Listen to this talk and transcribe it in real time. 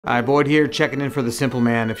Hi, Boyd here, checking in for the Simple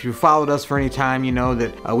Man. If you've followed us for any time, you know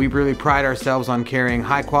that we really pride ourselves on carrying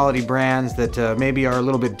high quality brands that maybe are a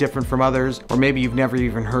little bit different from others, or maybe you've never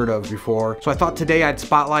even heard of before. So I thought today I'd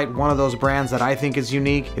spotlight one of those brands that I think is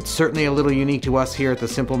unique. It's certainly a little unique to us here at the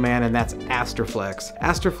Simple Man, and that's Astorflex.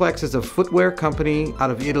 Astorflex is a footwear company out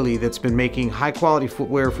of Italy that's been making high quality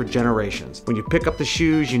footwear for generations. When you pick up the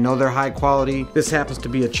shoes, you know they're high quality. This happens to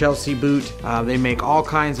be a Chelsea boot. They make all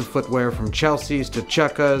kinds of footwear, from Chelseas to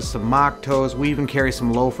Chukkas, some mock toes. We even carry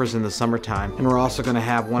some loafers in the summertime, and we're also going to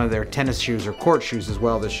have one of their tennis shoes or court shoes as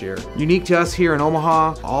well this year. Unique to us here in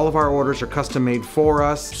Omaha, all of our orders are custom made for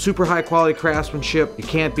us. Super high quality craftsmanship. You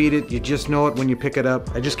can't beat it. You just know it when you pick it up.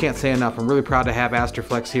 I just can't say enough. I'm really proud to have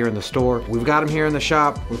Astorflex here in the store. We've got them here in the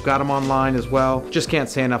shop. We've got them online as well. Just can't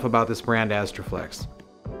say enough about this brand, Astorflex.